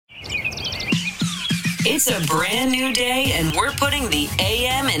It's a brand new day, and we're putting the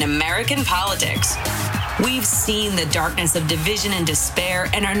AM in American politics. We've seen the darkness of division and despair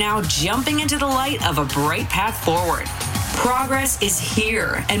and are now jumping into the light of a bright path forward. Progress is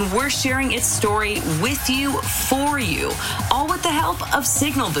here, and we're sharing its story with you, for you, all with the help of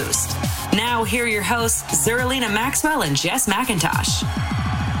Signal Boost. Now, here are your hosts, Zerlina Maxwell and Jess McIntosh.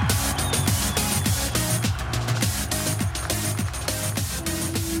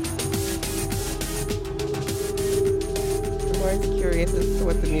 I'm always curious as to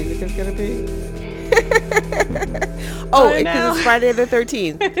what the music is going to be. Oh, because it's Friday the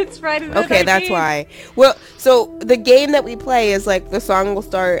 13th. It's Friday the 13th. Okay, that's why. Well, so the game that we play is like the song will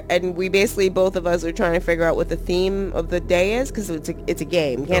start and we basically, both of us are trying to figure out what the theme of the day is because it's a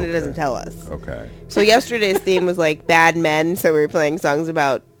game. Canada doesn't tell us. Okay. So yesterday's theme was like bad men. So we were playing songs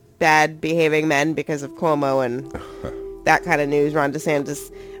about bad behaving men because of Cuomo and that kind of news. Ron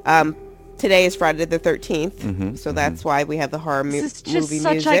DeSantis. Today is Friday the 13th, so that's why we have the horror movie music. This is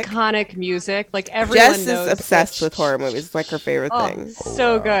just such iconic music. Like everyone Jess knows. is obsessed with horror movies. It's like her favorite thing.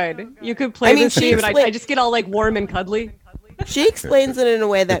 So good. You could play this theme and I just get all like warm and cuddly. She explains it in a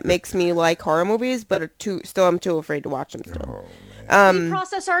way that makes me like horror movies, but I'm too afraid to watch them still. We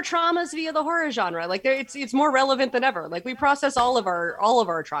process our traumas via the horror genre. Like it's more relevant than ever. Like we process all of our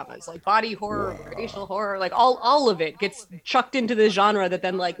traumas, like body horror, racial horror, like all of it gets chucked into this genre that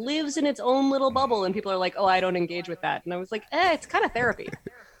then like lives in its own little bubble, and people are like, oh, I don't engage with that. And I was like, it's kind of therapy.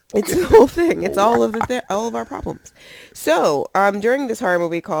 It's the whole thing. It's all of our problems. So during this horror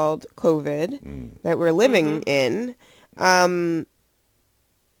movie called COVID that we're living in,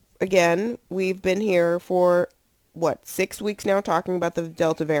 again, we've been here for 6 weeks now talking about the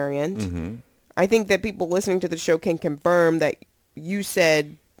Delta variant. I think that people listening to the show can confirm that you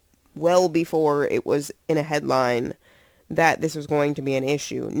said well before it was in a headline that this was going to be an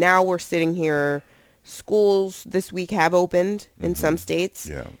issue. Now we're sitting here. Schools this week have opened in some states.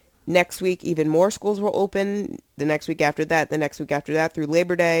 Yeah. Next week, even more schools will open. The next week after that, the next week after that, through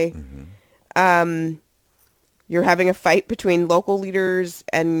Labor Day. You're having a fight between local leaders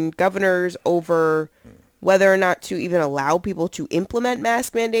and governors over whether or not to even allow people to implement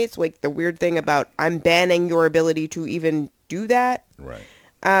mask mandates. Like the weird thing about I'm banning your ability to even do that. Right.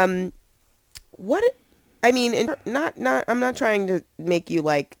 I'm not trying to make you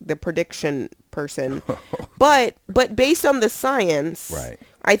like the prediction person, but based on the science, right,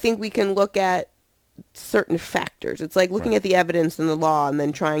 I think we can look at certain factors. It's like looking at the evidence and the law and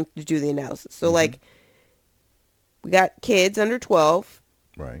then trying to do the analysis. So like we got kids under 12.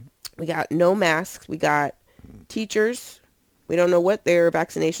 Right. We got no masks. We got teachers. We don't know what their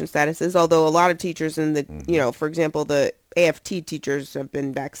vaccination status is, although a lot of teachers in the, for example, the AFT teachers have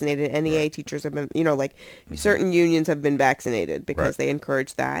been vaccinated. NEA teachers have been, certain unions have been vaccinated because they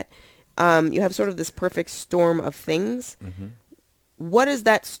encourage that. You have sort of this perfect storm of things. What does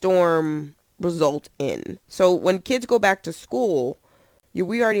that storm result in? So when kids go back to school,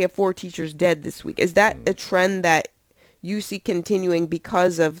 we already have 4 teachers dead this week. Is that a trend that you see continuing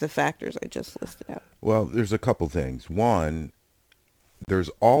because of the factors I just listed out? Well, there's a couple things. One, there's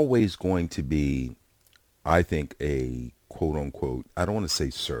always going to be, I think, a quote unquote, I don't want to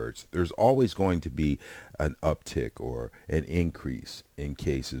say surge. There's always going to be an uptick or an increase in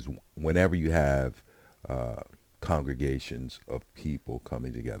cases whenever you have congregations of people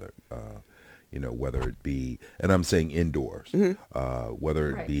coming together. Whether it be, and I'm saying indoors,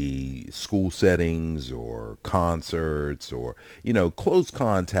 whether it be school settings or concerts or, close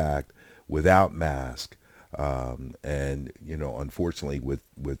contact without mask. Unfortunately with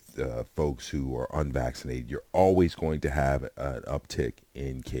folks who are unvaccinated, you're always going to have an uptick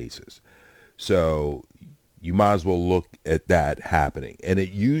in cases. So you might as well look at that happening. And it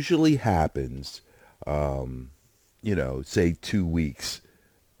usually happens, say 2 weeks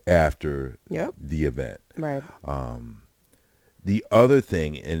after the event. Right. The other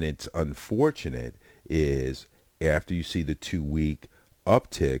thing, and it's unfortunate, is after you see the 2-week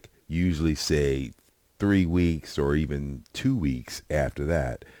uptick, usually say 3 weeks or even 2 weeks after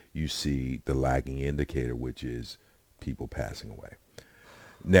that, you see the lagging indicator, which is people passing away.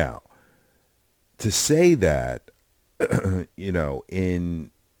 Now, to say that,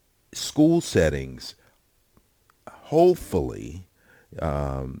 in school settings, hopefully,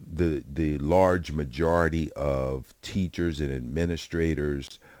 the large majority of teachers and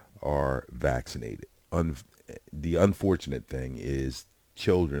administrators are vaccinated. The unfortunate thing is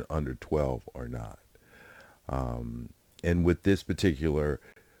children under 12 are not. And with this particular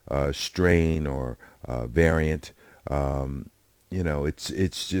strain or variant,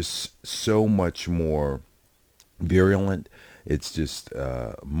 it's just so much more virulent It's just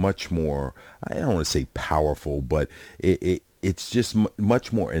much more, I don't want to say powerful, but it's just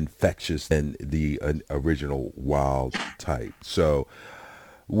much more infectious than the original wild type. So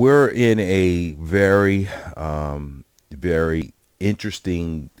we're in a very, very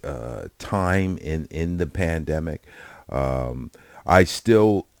interesting time in the pandemic.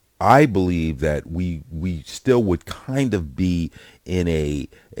 I believe that we still would kind of be in a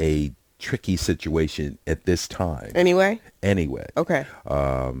tricky situation at this time. Anyway. Okay.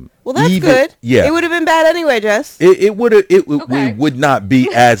 Well, that's good. Yeah. It would have been bad anyway, Jess. It would not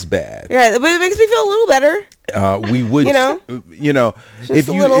be as bad. Yeah, but it makes me feel a little better. We would,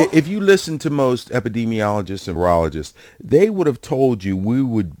 if you listen to most epidemiologists and virologists, they would have told you we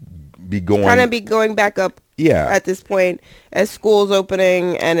would be going back up. Yeah. At this point, as school's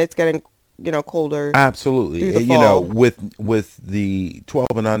opening and it's getting colder. Absolutely. With the 12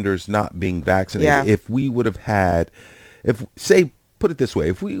 and unders not being vaccinated, if we would have had, put it this way,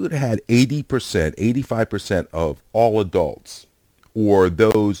 if we would have had 80%, 85% of all adults, or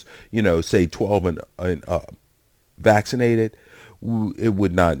those, say 12 and up, vaccinated, it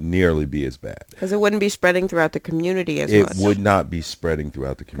would not nearly be as bad. Because it wouldn't be spreading throughout the community as much. It would not be spreading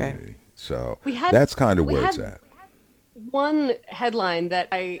throughout the community. Okay. So that's kind of where it's at. One headline that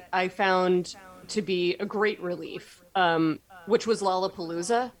I found to be a great relief, which was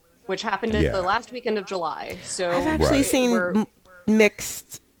Lollapalooza, which happened at the last weekend of July. So I've actually seen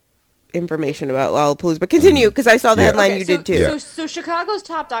mixed information about Lollapalooza, but continue, because I saw the headline you did too. So Chicago's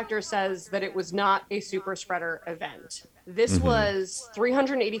top doctor says that it was not a super spreader event. This was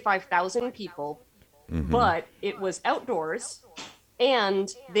 385,000 people, but it was outdoors,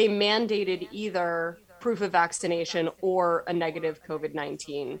 and they mandated either proof of vaccination or a negative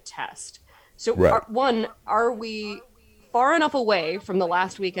COVID-19 test. So are we far enough away from the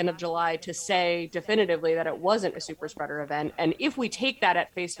last weekend of July to say definitively that it wasn't a super spreader event? And if we take that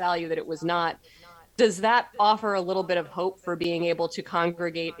at face value that it was not, does that offer a little bit of hope for being able to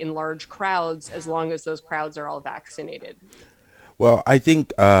congregate in large crowds as long as those crowds are all vaccinated? Well, I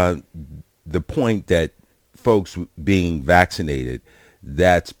think the point that folks being vaccinated,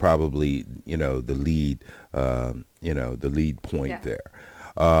 that's probably, the lead, the lead point there.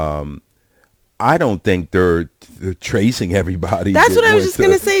 I don't think they're tracing everybody. That's what I was just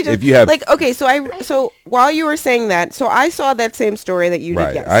going to say. If you have so while you were saying that, so I saw that same story that you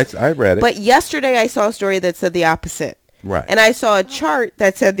did. Yes. I read it. But yesterday I saw a story that said the opposite. Right. And I saw a chart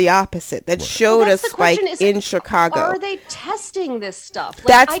that said the opposite, that showed a spike in Chicago. Are they testing this stuff?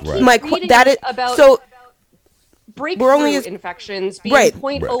 That's my question. That is about so. Breakthrough infections being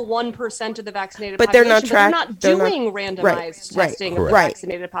 0.01% of the vaccinated but population, they're not doing randomized testing of the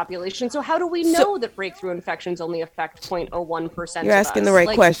vaccinated population. So how do we know that breakthrough infections only affect 0.01%? You're asking the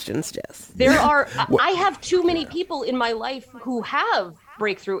right questions, Jess. There are. I have too many people in my life who have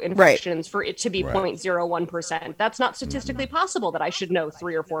breakthrough infections for it to be 0.01%. That's not statistically possible that I should know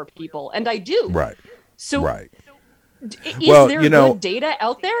 3 or 4 people, and I do. Right. So is there good data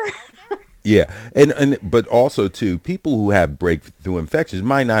out there? Yeah, but also too, people who have breakthrough infections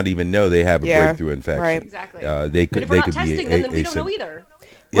might not even know they have a breakthrough infection. Right. Exactly. They could be testing them, then we don't know either.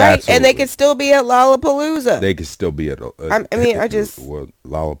 Yeah, right, absolutely. And they could still be at Lollapalooza. They could still be at.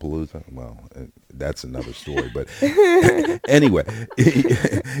 Lollapalooza. Well, that's another story. But anyway,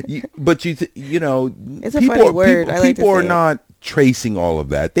 but it's a funny word. People are not tracing all of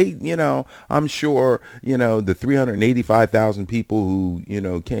that. They, I'm sure, the 385,000 people who,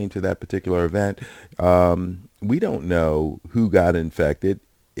 came to that particular event, we don't know who got infected,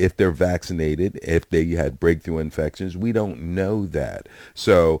 if they're vaccinated, if they had breakthrough infections. We don't know that.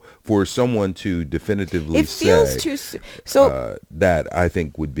 So for someone to definitively say that, I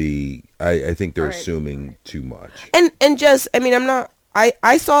think would be, I think they're assuming too much. And just, I'm not,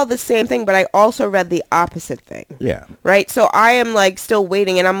 I saw the same thing, but I also read the opposite thing. Yeah. Right. So I am still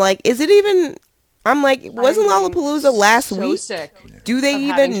waiting, and I'm like, is it even? I'm like, wasn't Lollapalooza last week? Sick. Do they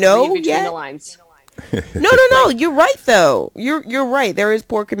even know yet? The lines. No. You're right, though. You're right. There is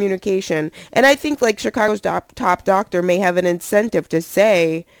poor communication, and I think Chicago's top doctor may have an incentive to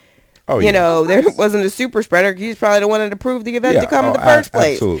say, there wasn't a super spreader. He's probably the one that approved the event to come in the first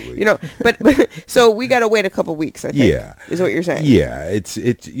place. Absolutely. But so we got to wait a couple weeks, I think. Yeah, is what you're saying. Yeah, it's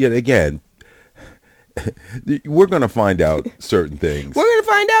again, we're going to find out certain things. We're going to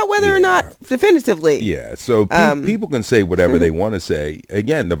find out whether or not definitively. Yeah, so people can say whatever they want to say.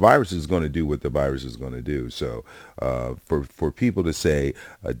 Again, the virus is going to do what the virus is going to do. So for people to say,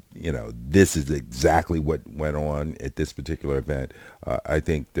 this is exactly what went on at this particular event, I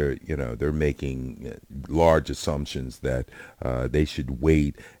think they're making large assumptions that they should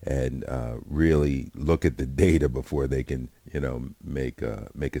wait and really look at the data before they can make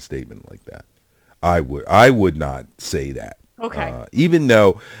a statement like that. I would not say that. Okay. Even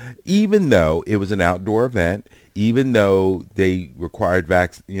though it was an outdoor event, even though they required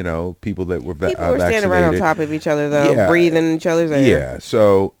people that were People were vaccinated. standing right on top of each other, though, breathing each other's air. Yeah.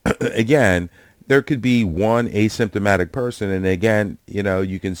 So again, there could be one asymptomatic person, and again,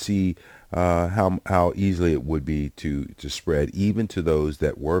 you can see how easily it would be to spread, even to those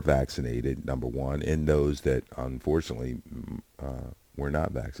that were vaccinated. Number one, and those that unfortunately were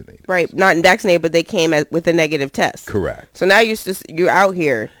not vaccinated. Right, not vaccinated, but they came with a negative test. Correct. So now you're out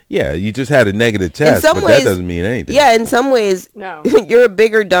here. Yeah, you just had a negative test, but that doesn't mean anything. Yeah, in some ways, no. You're a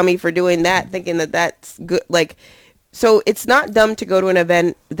bigger dummy for doing that, thinking that that's good. Like, so it's not dumb to go to an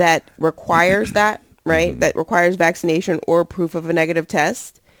event that requires that, right? That requires vaccination or proof of a negative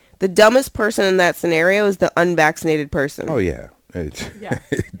test. The dumbest person in that scenario is the unvaccinated person. Oh, yeah. Yeah.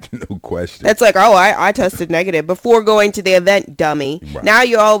 No question. That's like, I tested negative before going to the event, dummy. Right. Now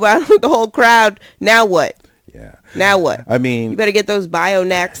you're all around with the whole crowd. Now what? Yeah. Now what? I mean, you better get those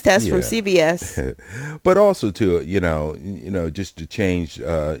BioNax tests from CVS. But also to just to change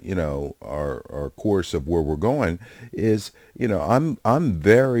our course of where we're going is I'm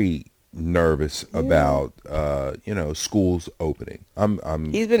very nervous about schools opening.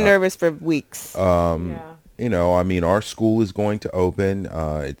 He's been nervous for weeks. Our school is going to open,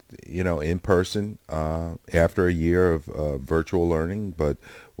 in person after a year of virtual learning, but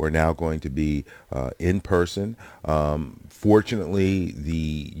we're now going to be in person. Fortunately,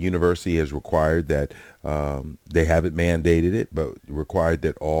 the university has required that they haven't mandated it, but required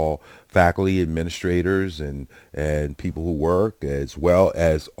that all faculty, administrators, and people who work, as well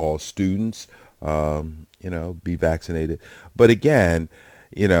as all students, be vaccinated. But again,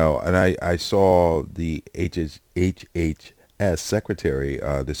 and I saw the HHS secretary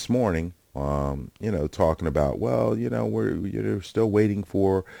this morning, talking about, we're still waiting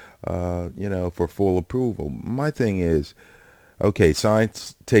for, for full approval. My thing is, okay,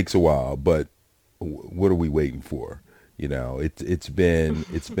 science takes a while, but what are we waiting for? It's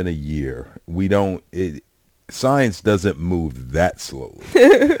been a year. Science doesn't move that slowly.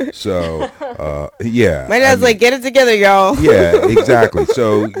 So, yeah. My dad's like, get it together, y'all. Yeah, exactly.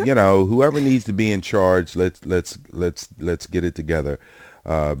 So, whoever needs to be in charge, let's get it together.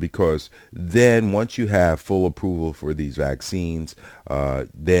 Because then once you have full approval for these vaccines,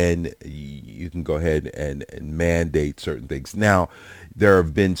 then you can go ahead and mandate certain things. Now, there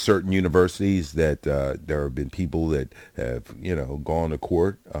have been certain universities that there have been people that have, gone to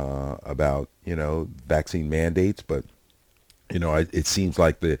court about, vaccine mandates, but it seems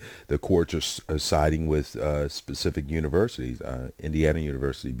like the courts are siding with specific universities, Indiana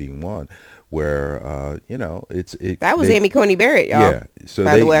University being one, where that was Amy Coney Barrett, y'all. Yeah, so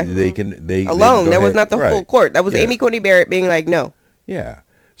by the way, there was not the full court. That was Amy Coney Barrett being like, no. Yeah.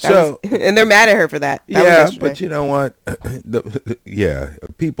 And they're mad at her for that. But you know what?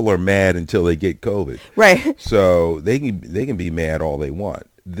 People are mad until they get COVID. Right. So they can be mad all they want.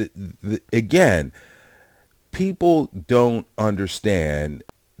 Again, people don't understand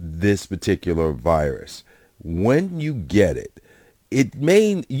this particular virus. When you get it,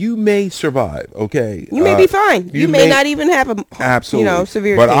 you may survive. Okay, you may be fine. You may not even have a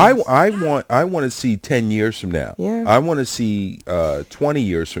severe. But case. I want to see 10 years from now. Yeah. I want to see 20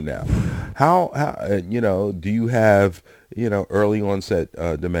 years from now. How do you have early onset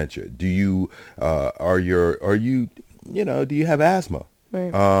dementia? Do you do you have asthma?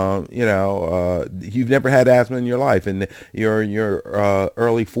 Right. You've never had asthma in your life, and you're in your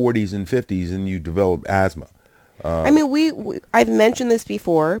early 40s and 50s, and you develop asthma. I've mentioned this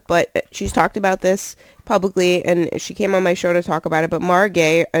before, but she's talked about this publicly, and she came on my show to talk about it. But Mara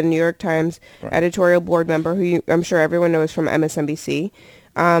Gay, a New York Times editorial board member, who I'm sure everyone knows from MSNBC,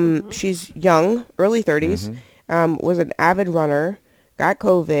 she's young, early 30s, was an avid runner, got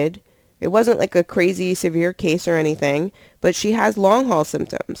COVID, It wasn't like a crazy severe case or anything, but she has long haul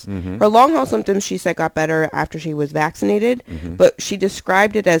symptoms. Her long haul symptoms, she said, got better after she was vaccinated, but she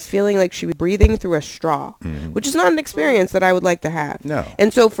described it as feeling like she was breathing through a straw, which is not an experience that I would like to have. No.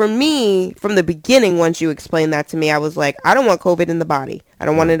 And so for me, from the beginning, once you explained that to me, I was like, I don't want COVID in the body. I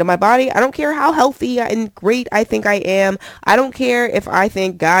don't want it in my body. I don't care how healthy and great I think I am. I don't care if I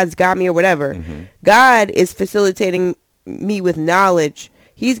think God's got me or whatever. God is facilitating me with knowledge.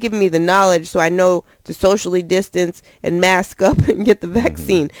 He's giving me the knowledge so I know to socially distance and mask up and get the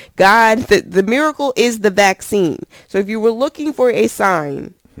vaccine. God, the miracle is the vaccine. So if you were looking for a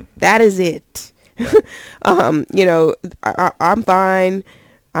sign, that is it. You know, I'm fine.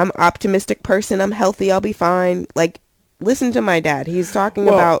 I'm an optimistic person. I'm healthy. I'll be fine. Like, listen to my dad. He's talking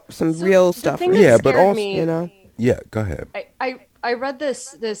about some real stuff. thing that Yeah, but scared also, me- You know? Yeah, go ahead. I read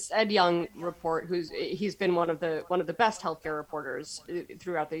this Ed Young report. He's been one of the best healthcare reporters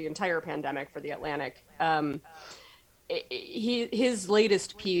throughout the entire pandemic for the Atlantic. His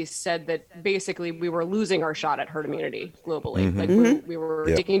latest piece said that basically we were losing our shot at herd immunity globally. Like we were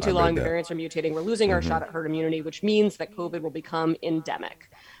Yep, taking too I read long. The that. variants are mutating. We're losing our shot at herd immunity, which means that COVID will become endemic.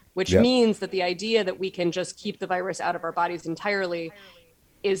 Which Yep. means that the idea that we can just keep the virus out of our bodies entirely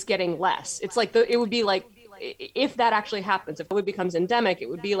is getting less. It's like it would be like, if that actually happens, if COVID becomes endemic, it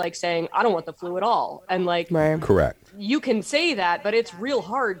would be like saying, I don't want the flu at all. And like, Right. Correct. you can say that, but it's real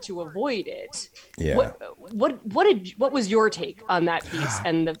hard to avoid it. Yeah. What was your take on that piece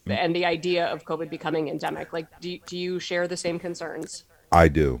and the idea of COVID becoming endemic? Like, do you share the same concerns? I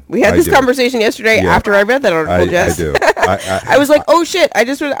do. We had I this do. conversation yesterday Yeah. after I read that article, I Jess. do. I was like, oh shit, I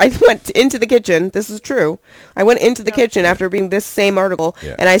went into the kitchen. This is true. I went into the kitchen after reading this same article,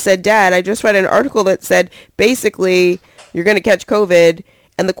 Yeah. and I said, Dad, I just read an article that said, basically, you're going to catch COVID,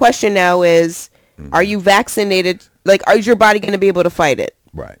 and the question now is, are you vaccinated? Like, is your body going to be able to fight it?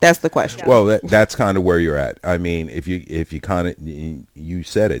 Right. That's the question. Well, that's kind of where you're at. I mean, if you kind of, you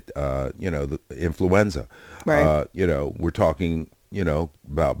said it, you know, the influenza, Right. you know, we're talking, you know,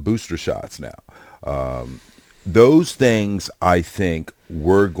 about booster shots now. Those things I think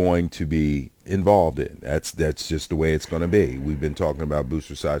we're going to be involved in. That's just the way it's going to be. We've been talking about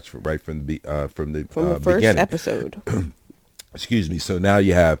booster shots right from the First beginning. episode. Excuse me. So now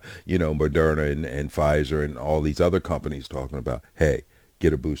you have, you know, Moderna and Pfizer and all these other companies talking about, hey,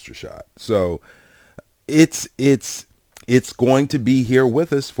 get a booster shot. So it's going to be here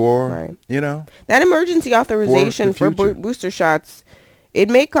with us for, Right. you know. That emergency authorization for future. booster shots, it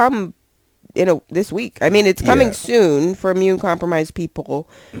may come, this week. I mean, it's coming Yeah. soon for immune compromised people.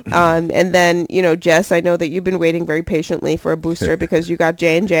 And then, Jess, I know that you've been waiting very patiently for a booster because you got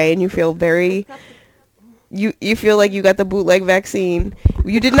J&J and you feel very, you feel like you got the bootleg vaccine.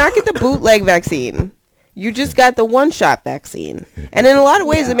 You did not get the bootleg vaccine. You just got the one-shot vaccine. And in a lot of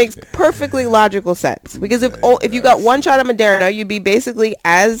ways, it makes perfectly logical sense. Because if you got one shot of Moderna, you'd be basically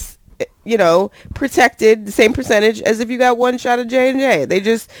as, protected, the same percentage as if you got one shot of J&J. They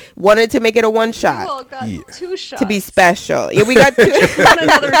just wanted to make it a one shot Well, got 2 shots. to be special. Yeah, we got two. I want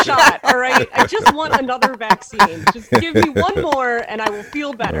another shot, all right? I just want another vaccine. Just give me one more and I will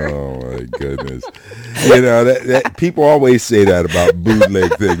feel better. Oh my goodness! You know that people always say that about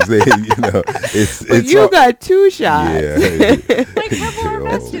bootleg things. They, it's You all- got 2 shots. Yeah. Like, Kevlar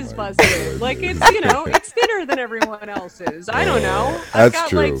vest is busted. Like, it's, it's thinner than everyone else's. I don't know. I've That's got,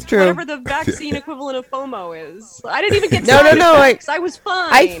 true. like, True. whatever the vaccine equivalent of FOMO is. I didn't even get No, side no, effects. I was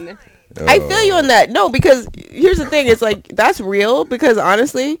fine. I feel you on that. No, because here's the thing. It's like, that's real because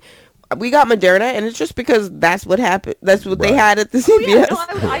honestly, we got Moderna and it's just because that's what happened. That's what they Right. had at the Oh, yeah, CVS.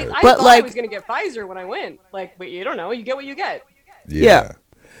 no, I But, thought like- I was going to get Pfizer when I went. Like, but you don't know. You get what you get. Yeah.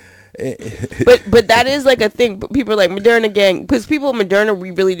 but that is like a thing. But people are like Moderna gang because people with Moderna,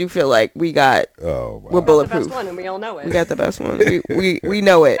 we really do feel like we got Oh, wow. we're The bulletproof. best one, and we all know it. We got the best one. We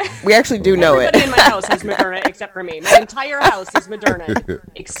know it. We actually do know Everybody it. in my house has Moderna except for me. My entire house is Moderna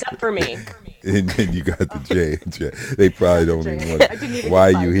except for me. And then you got the J&J. They probably don't J&J. even want. I didn't even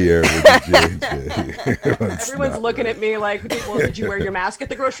Why get you Pfizer. here with the J&J? Everyone's looking at me like, well, did you wear your mask at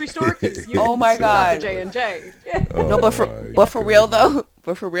the grocery store? 'Cause you Oh my didn't got God. the J&J. No, but for real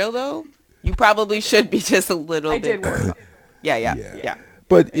though, you probably should be just a little I bit. did wear. Yeah.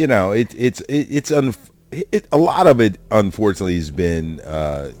 But it's a lot of it unfortunately has been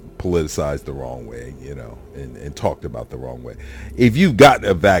politicized the wrong way, and talked about the wrong way. If you've got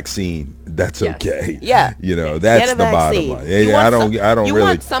a vaccine, that's Yes. okay. Yeah. That's Get a the bottom vaccine. line. You I want don't you really.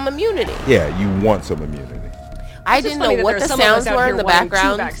 want some immunity. Yeah, you want some immunity. I It's just didn't funny know that what there's the some of us sounds out were here in the wanting 2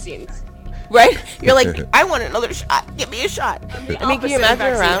 background. vaccines. Right? You're like, I want another shot. Give me a shot. I mean, can you Opposite of imagine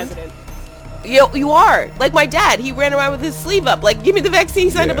vaccine around? hesitant. You are. Like my dad, he ran around with his sleeve up. Like, give me the vaccine. He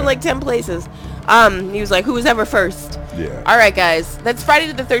signed up in like 10 places. He was like, who was ever first? Yeah. All right, guys. That's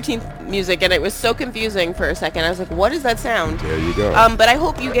Friday the 13th music, and it was so confusing for a second. I was like, what is that sound? There you go. But I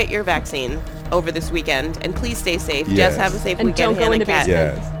hope you get your vaccine over this weekend, and please stay safe. Yes. Jess, have a safe And weekend. don't go Hannah in the Cat.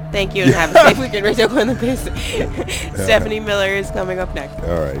 basement. Yes. Thank you, and have a safe weekend. Rachel, go in the basement. Stephanie Miller is coming up next.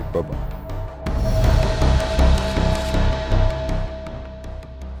 All right. Bye-bye.